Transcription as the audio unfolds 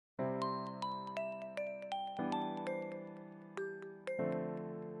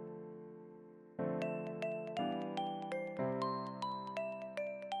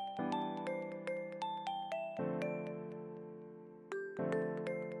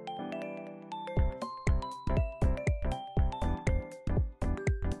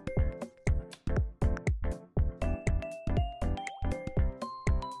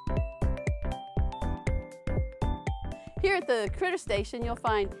Here at the Critter Station, you'll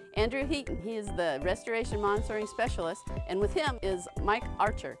find Andrew Heaton. He is the Restoration Monitoring Specialist, and with him is Mike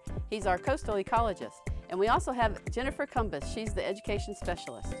Archer. He's our coastal ecologist. And we also have Jennifer Cumbus. She's the Education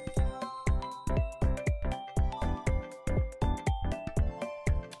Specialist.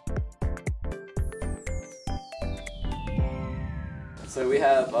 So we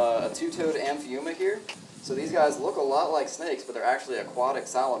have a two-toed Amphiuma here. So these guys look a lot like snakes, but they're actually aquatic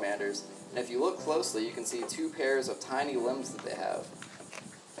salamanders. And if you look closely, you can see two pairs of tiny limbs that they have.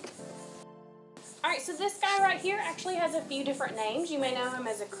 Alright, so this guy right here actually has a few different names. You may know him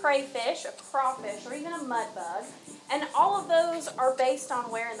as a crayfish, a crawfish, or even a mudbug. And all of those are based on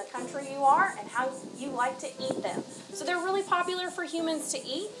where in the country you are and how you like to eat them. So they're really popular for humans to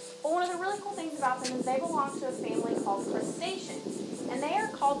eat, but one of the really cool things about them is they belong to a family called crustaceans. And they are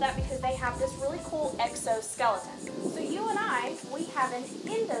called that because they have this really cool exoskeleton. So you and I, we have an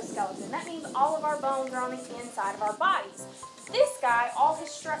endoskeleton. That means all of our bones are on the inside of our bodies. This guy, all his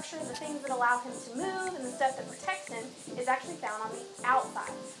structure, the things that allow him to move and the stuff that protects him is actually found on the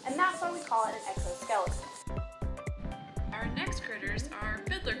outside. And that's why we call it an exoskeleton. Our next critters are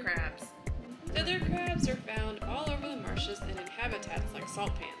fiddler crabs. Fiddler crabs are found all over the marshes and in habitats like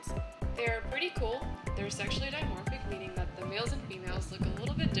salt pans. They are pretty cool. They're sexually dimorphic, meaning that the males and females look a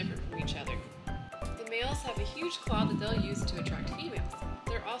little bit different from each other. The males have a huge claw that they'll use to attract females.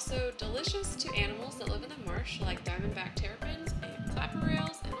 They're also delicious to animals that live in the marsh, like diamondback terrapins and clapper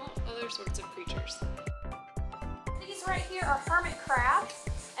rails and all other sorts of creatures. These right here are hermit crabs,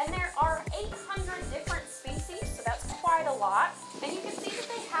 and there are 800 different species, so that's quite a lot. And you can see that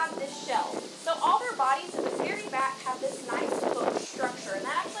they have this shell. So all their bodies at the very back have this nice hook structure, and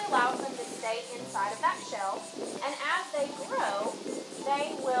that actually allows them to stay inside of that shell. And as they grow,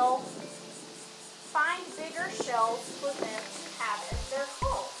 they will find bigger shells for them to have as their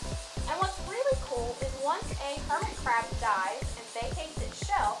home. And what's really cool is once a hermit crab dies and vacates its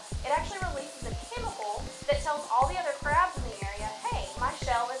shell, it actually releases a chemical that tells all the other crabs in the area, hey, my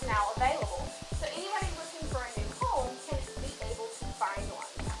shell is now available. So anybody looking for a new home can be able to find one.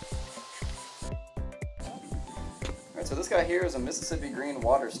 Alright, so this guy here is a Mississippi green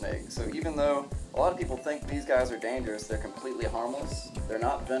water snake. So even though a lot of people think these guys are dangerous, they're completely harmless. They're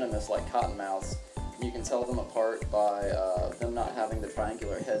not venomous like cottonmouths. You can tell them apart by them not having the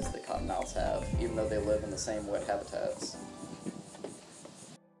triangular heads that cottonmouths have, even though they live in the same wet habitats.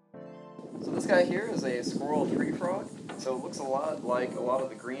 So this guy here is a squirrel tree frog. So it looks a lot like a lot of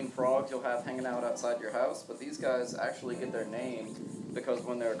the green frogs you'll have hanging out outside your house, but these guys actually get their name because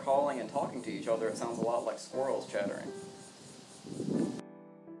when they're calling and talking to each other, it sounds a lot like squirrels chattering.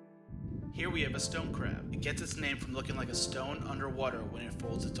 Here we have a stone crab. It gets its name from looking like a stone underwater when it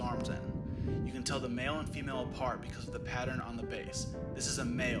folds its arms in. You can tell the male and female apart because of the pattern on the base. This is a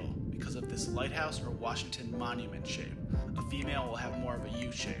male because of this lighthouse or Washington Monument shape. A female will have more of a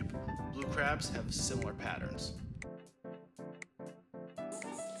U shape. Blue crabs have similar patterns.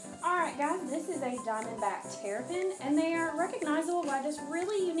 Alright guys, this is a diamondback terrapin, and they are recognizable by this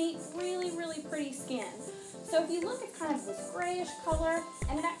really unique, really pretty skin. So if you look, it's kind of this grayish color,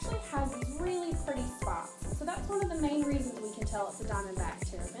 and it actually has these really pretty spots. So that's one of the main reasons we can tell it's a diamondback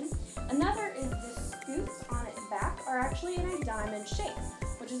terrapin. Another is the scoops on its back are actually in a diamond shape,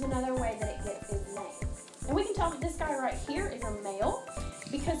 which is another way that it gets its name. And we can tell that this guy right here is a male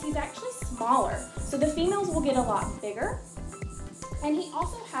because he's actually smaller. So the females will get a lot bigger. And he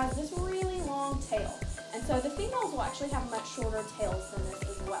also has this really long tail. And so the females will actually have much shorter tails than this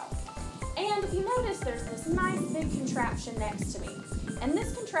as well. And if you notice, there's this nice big contraption next to me. And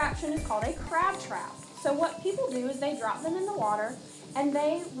this contraption is called a crab trap. So what people do is they drop them in the water and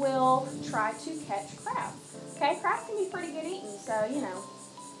they will try to catch crabs. Okay, crabs can be pretty good eating, so you know,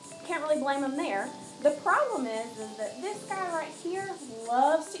 can't really blame them there. The problem is that this guy right here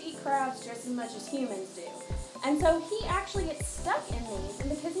loves to eat crabs just as much as humans do. And so he actually gets stuck in these, and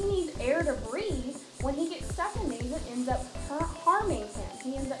because he needs air to breathe, when he gets stuck in these, it ends up harming him.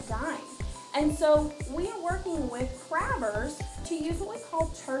 He ends up dying. And so we are working with crabbers to use what we call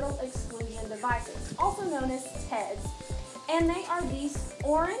turtle exclusion devices, also known as TEDs. And they are these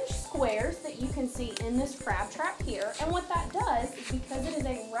orange squares that you can see in this crab trap here. And what that does is because it is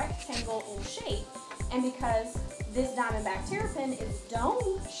a rectangle in shape, and because this diamondback terrapin is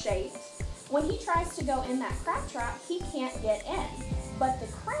dome-shaped, when he tries to go in that crab trap, he can't get in. But the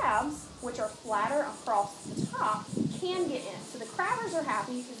crabs, which are flatter across the top, can get in. So the crabbers are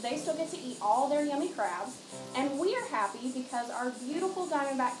happy because they still get to eat all their yummy crabs, and we are happy because our beautiful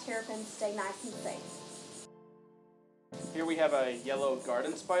diamondback terrapins stay nice and safe. Here we have a yellow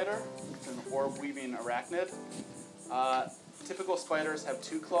garden spider. It's an orb-weaving arachnid. Typical spiders have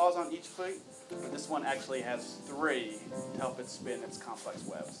 2 claws on each foot, but this one actually has 3 to help it spin its complex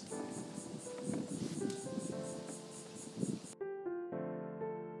webs.